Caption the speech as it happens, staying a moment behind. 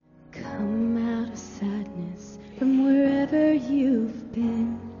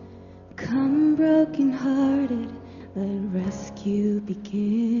open. Come broken-hearted, let rescue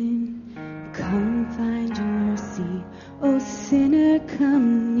begin. Come find your mercy, O sinner,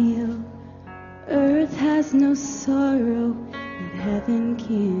 come kneel. Earth has no sorrow that heaven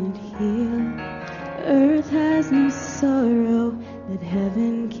can't heal. Earth has no sorrow that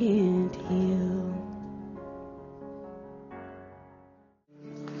heaven can't heal.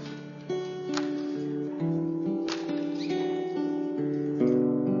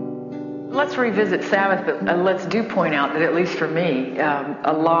 Let's revisit Sabbath, but let's do point out that at least for me,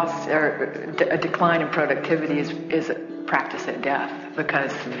 a loss or a decline in productivity is a practice at death,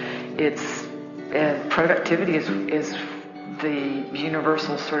 because it's productivity is the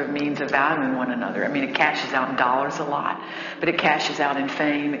universal sort of means of valuing one another. I mean, it cashes out in dollars a lot, but it cashes out in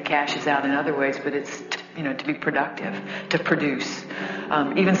fame, it cashes out in other ways, but it's, to be productive, to produce.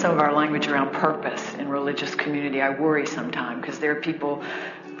 Even some of our language around purpose in religious community, I worry sometimes, because there are people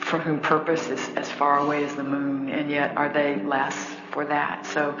for whom purpose is as far away as the moon, and yet are they less for that?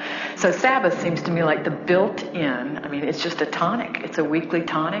 So Sabbath seems to me like the built-in, it's just a tonic. It's a weekly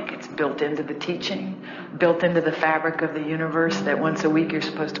tonic. It's built into the teaching, built into the fabric of the universe, that once a week you're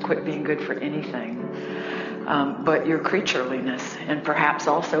supposed to quit being good for anything. But your creatureliness, and perhaps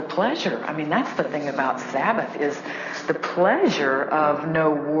also pleasure. That's the thing about Sabbath, is the pleasure of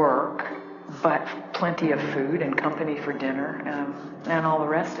no work, but plenty of food and company for dinner, and all the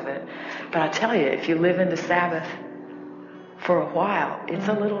rest of it. But I tell you, if you live into Sabbath for a while, it's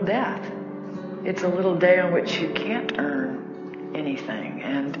a little death. It's a little day on which you can't earn anything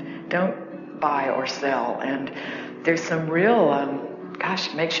and don't buy or sell. And there's some real,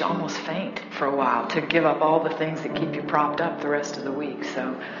 it makes you almost faint for a while to give up all the things that keep you propped up the rest of the week.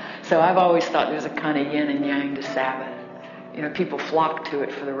 So I've always thought there's a kind of yin and yang to Sabbath. People flock to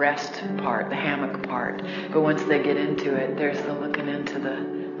it for the rest part, the hammock part. But once they get into it, there's the looking into the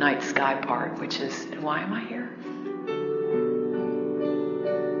night sky part, which is, why am I here?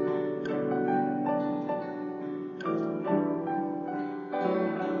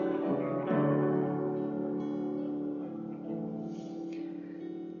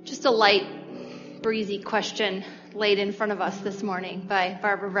 Just a light, breezy question laid in front of us this morning by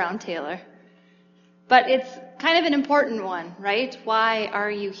Barbara Brown Taylor. But it's kind of an important one, right? Why are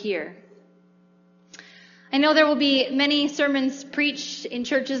you here? I know there will be many sermons preached in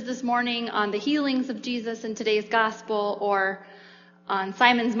churches this morning on the healings of Jesus in today's gospel, or on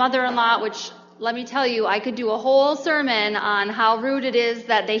Simon's mother-in-law, which, let me tell you, I could do a whole sermon on how rude it is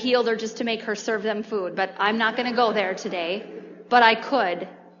that they healed her just to make her serve them food. But I'm not going to go there today, but I could.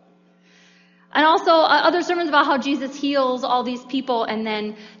 And also other sermons about how Jesus heals all these people and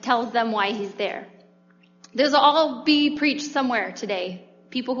then tells them why he's there. Those will all be preached somewhere today.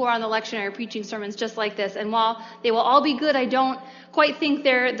 People who are on the lectionary are preaching sermons just like this. And while they will all be good, I don't quite think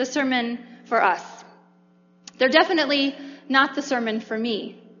they're the sermon for us. They're definitely not the sermon for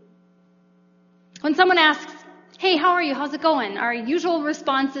me. When someone asks, hey, how are you? How's it going? Our usual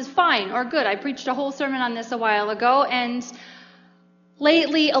response is fine or good. I preached a whole sermon on this a while ago, and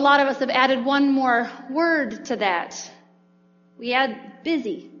lately a lot of us have added one more word to that. We add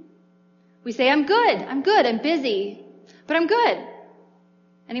busy. We say, I'm good, I'm busy, but I'm good.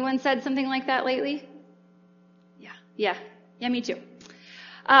 Anyone said something like that lately? Yeah, me too.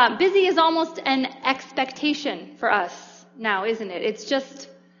 Busy is almost an expectation for us now, isn't it? It's just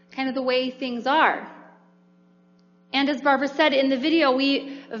kind of the way things are. And as Barbara said in the video,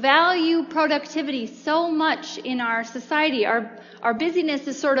 we value productivity so much in our society. Our busyness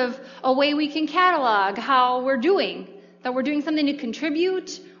is sort of a way we can catalog how we're doing, that we're doing something to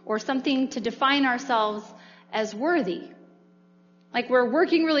contribute, or something to define ourselves as worthy. Like we're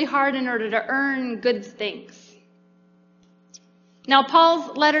working really hard in order to earn good things. Now,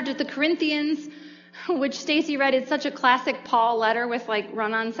 Paul's letter to the Corinthians, which Stacy read, is such a classic Paul letter with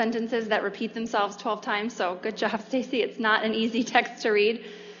run-on sentences that repeat themselves 12 times. So good job, Stacy. It's not an easy text to read.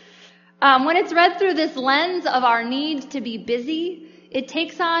 When it's read through this lens of our need to be busy, it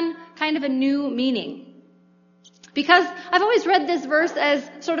takes on kind of a new meaning. Because I've always read this verse as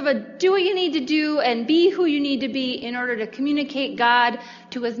sort of a do what you need to do and be who you need to be in order to communicate God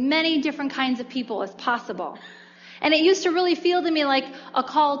to as many different kinds of people as possible. And it used to really feel to me like a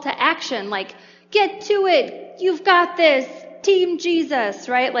call to action, like, get to it, you've got this, Team Jesus,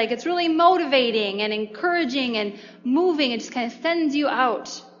 right? Like it's really motivating and encouraging and moving. It just kind of sends you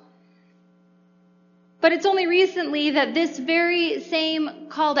out. But it's only recently that this very same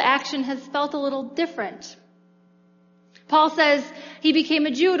call to action has felt a little different. Paul says he became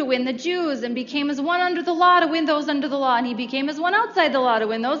a Jew to win the Jews, and became as one under the law to win those under the law, and he became as one outside the law to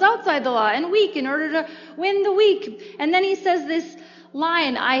win those outside the law, and weak in order to win the weak. And then he says this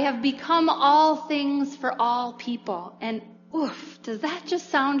line, I have become all things for all people. And oof, does that just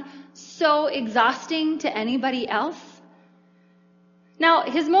sound so exhausting to anybody else? Now,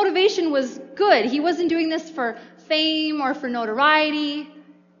 his motivation was good. He wasn't doing this for fame or for notoriety,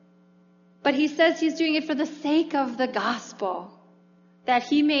 but he says he's doing it for the sake of the gospel, that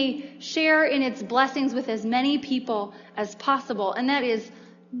he may share in its blessings with as many people as possible. And that is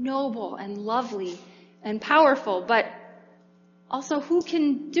noble and lovely and powerful. But also, who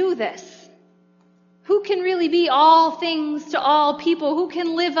can do this? Who can really be all things to all people? Who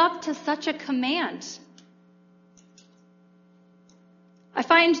can live up to such a command? I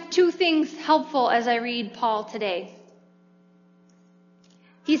find two things helpful as I read Paul today.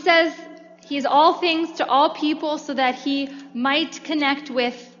 He says he is all things to all people so that he might connect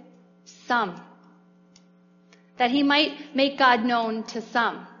with some. That he might make God known to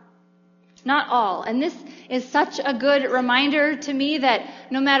some. Not all. And this is such a good reminder to me that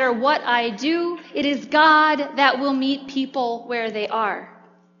no matter what I do, it is God that will meet people where they are.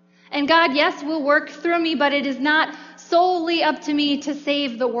 And God, yes, will work through me, but it is not solely up to me to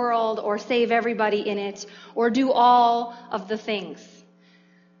save the world or save everybody in it or do all of the things.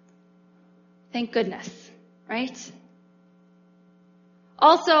 Thank goodness, right?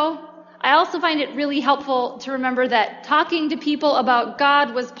 I also find it really helpful to remember that talking to people about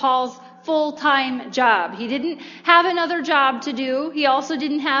God was Paul's full-time job. He didn't have another job to do. He also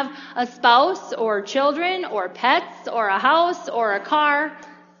didn't have a spouse or children or pets or a house or a car.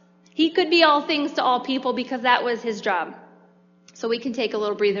 He could be all things to all people because that was his job. So we can take a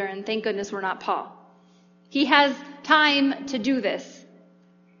little breather, and thank goodness we're not Paul. He has time to do this.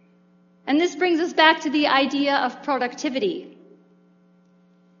 And this brings us back to the idea of productivity.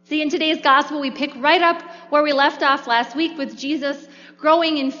 See, in today's gospel, we pick right up where we left off last week with Jesus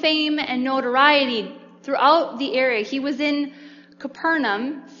growing in fame and notoriety throughout the area. He was in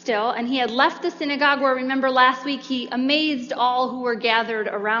Capernaum still, and he had left the synagogue where, remember last week, he amazed all who were gathered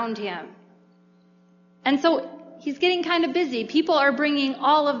around him. And so he's getting kind of busy. People are bringing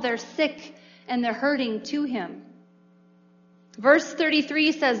all of their sick and their hurting to him. Verse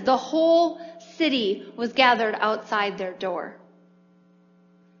 33 says, the whole city was gathered outside their door.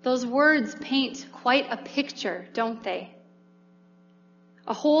 Those words paint quite a picture, don't they?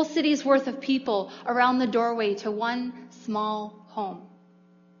 A whole city's worth of people around the doorway to one small home.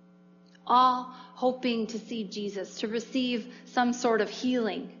 All hoping to see Jesus, to receive some sort of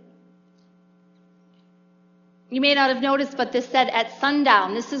healing. You may not have noticed, but this said at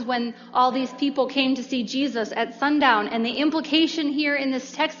sundown. This is when all these people came to see Jesus at sundown. And the implication here in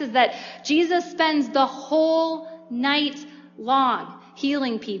this text is that Jesus spends the whole night long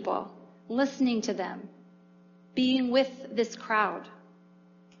healing people, listening to them, being with this crowd.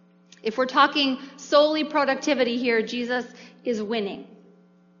 If we're talking solely productivity here, Jesus is winning.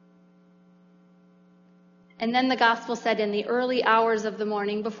 And then the gospel said in the early hours of the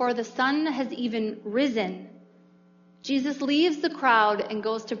morning, before the sun has even risen, Jesus leaves the crowd and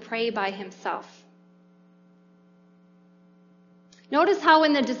goes to pray by himself. Notice how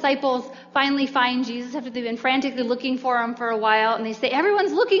when the disciples finally find Jesus after they've been frantically looking for him for a while, and they say,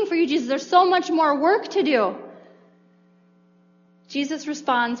 everyone's looking for you, Jesus. There's so much more work to do. Jesus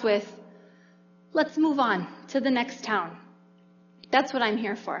responds with, let's move on to the next town. That's what I'm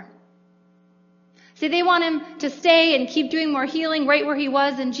here for. See, they want him to stay and keep doing more healing right where he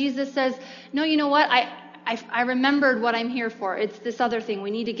was, and Jesus says, no, you know what? I remembered what I'm here for. It's this other thing.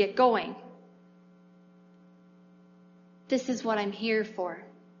 We need to get going. This is what I'm here for.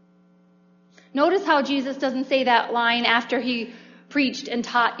 Notice how Jesus doesn't say that line after he preached and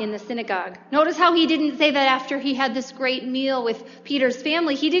taught in the synagogue. Notice how he didn't say that after he had this great meal with Peter's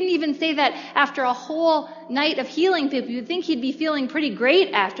family. He didn't even say that after a whole night of healing people. You'd think he'd be feeling pretty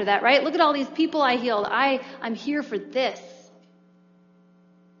great after that, right? Look at all these people I healed. I'm here for this.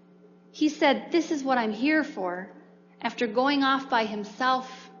 He said, this is what I'm here for, after going off by himself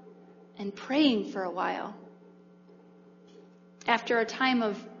and praying for a while. After a time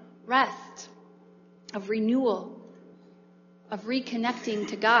of rest, of renewal, of reconnecting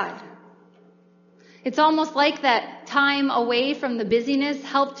to God. It's almost like that time away from the busyness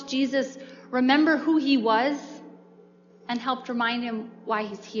helped Jesus remember who he was and helped remind him why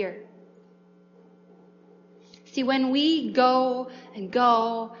he's here. See, when we go and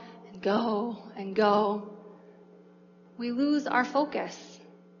go and go and go, we lose our focus.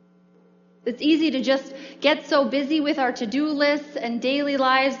 It's easy to just get so busy with our to-do lists and daily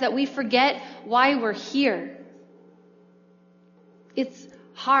lives that we forget why we're here. It's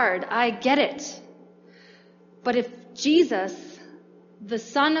hard, I get it. But if Jesus the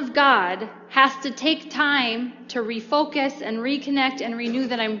Son of God has to take time to refocus and reconnect and renew,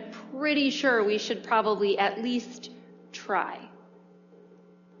 then I'm pretty sure we should probably at least try.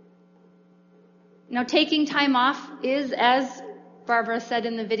 Now, taking time off is, as Barbara said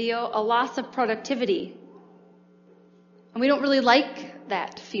in the video, a loss of productivity. And we don't really like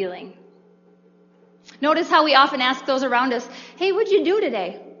that feeling. Notice how we often ask those around us, hey, what'd you do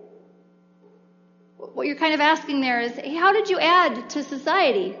today? What you're kind of asking there is, hey, how did you add to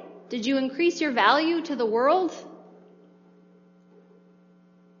society? Did you increase your value to the world?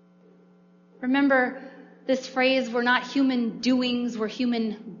 Remember this phrase, we're not human doings, we're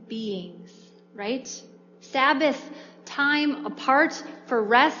human beings, right? Sabbath time apart for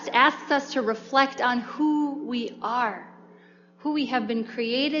rest asks us to reflect on who we are, who we have been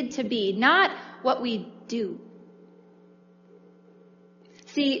created to be, not what we do.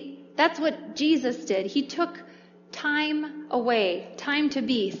 See, that's what Jesus did. He took time away, time to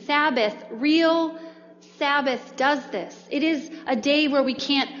be. Sabbath, real Sabbath does this. It is a day where we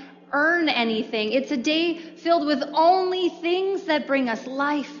can't earn anything. It's a day filled with only things that bring us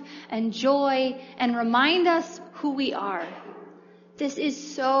life and joy and remind us who we are. This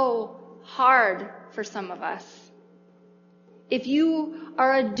is so hard for some of us. If you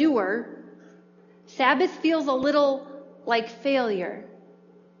are a doer, Sabbath feels a little like failure,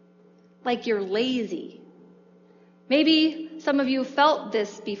 like you're lazy. Maybe some of you felt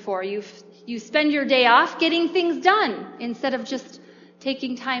this before. You spend your day off getting things done instead of just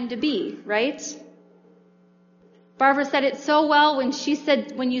taking time to be, right? Barbara said it so well when she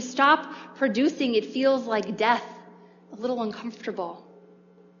said, when you stop producing, it feels like death, a little uncomfortable.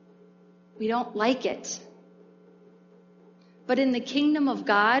 We don't like it. But in the kingdom of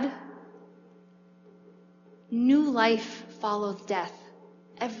God, new life follows death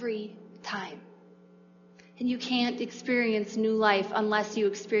every time. And you can't experience new life unless you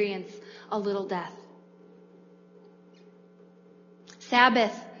experience a little death.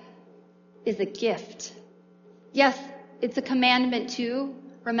 Sabbath is a gift. Yes, it's a commandment too.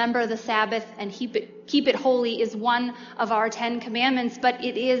 Remember the Sabbath and keep it holy is one of our 10 commandments, but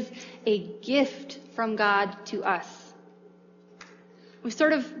it is a gift from God to us. We've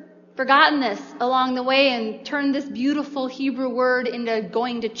sort of forgotten this along the way and turned this beautiful Hebrew word into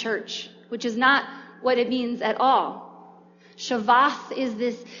going to church, which is not what it means at all. Shavath is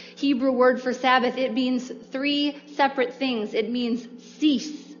this Hebrew word for Sabbath. It means 3 separate things. It means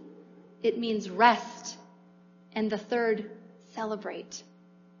cease. It means rest. And the third, celebrate.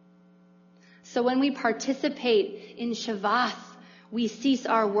 So when we participate in Shavath, we cease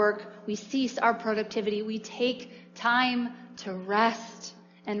our work, we cease our productivity, we take time to rest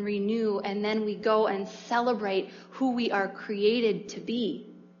and renew, and then we go and celebrate who we are created to be.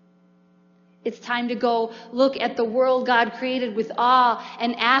 It's time to go look at the world God created with awe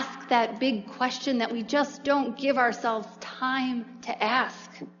and ask that big question that we just don't give ourselves time to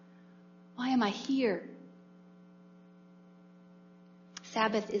ask. Why am I here?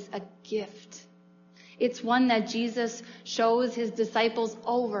 Sabbath is a gift. It's one that Jesus shows his disciples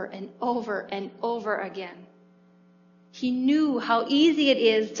over and over and over again. He knew how easy it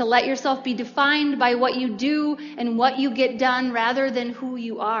is to let yourself be defined by what you do and what you get done rather than who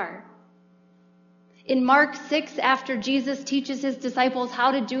you are. In Mark 6, after Jesus teaches his disciples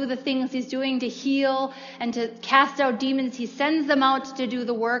how to do the things he's doing to heal and to cast out demons, he sends them out to do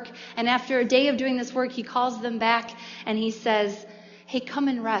the work. And after a day of doing this work, he calls them back and he says, hey, come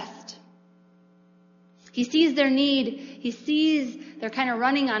and rest. He sees their need. He sees they're kind of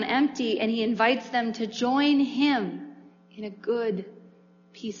running on empty, and he invites them to join him in a good,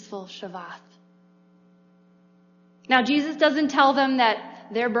 peaceful Shabbat. Now, Jesus doesn't tell them that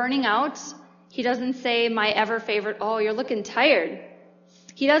they're burning out. He doesn't say, my ever favorite, oh, you're looking tired.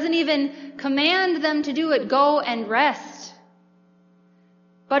 He doesn't even command them to do it, go and rest.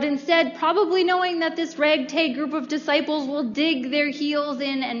 But instead, probably knowing that this ragtag group of disciples will dig their heels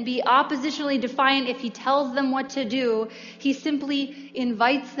in and be oppositionally defiant if he tells them what to do, he simply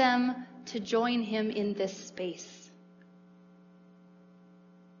invites them to join him in this space.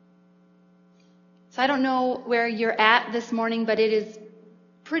 So I don't know where you're at this morning, but it is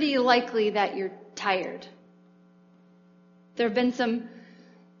pretty likely that you're tired. There have been some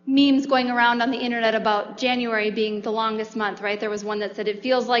memes going around on the internet about January being the longest month, right? There was one that said, it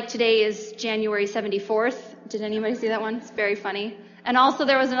feels like today is January 74th. Did anybody see that one? It's very funny. And also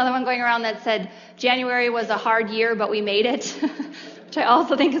there was another one going around that said, January was a hard year, but we made it, which I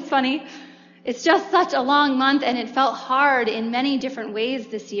also think is funny. It's just such a long month, and it felt hard in many different ways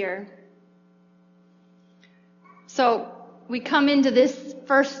this year. So we come into this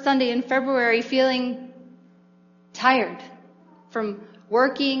first Sunday in February feeling tired from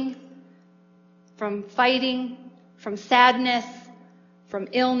working, from fighting, from sadness, from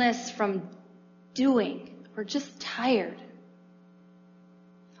illness, from doing. We're just tired.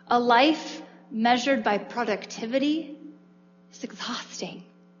 A life measured by productivity is exhausting.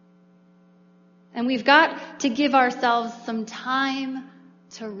 And we've got to give ourselves some time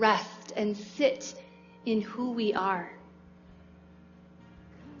to rest and sit in who we are.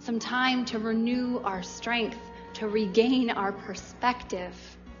 Some time to renew our strength, to regain our perspective,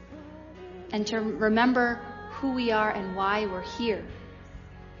 and to remember who we are and why we're here.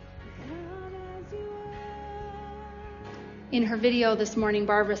 In her video this morning,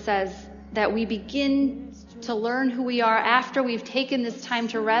 Barbara says that we begin to learn who we are after we've taken this time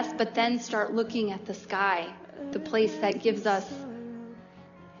to rest, but then start looking at the sky, the place that gives us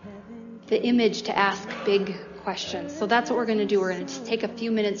the image to ask big questions. So that's what we're going to do. We're going to just take a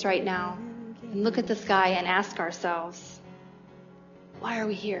few minutes right now and look at the sky and ask ourselves, why are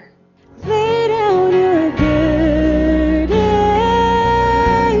we here?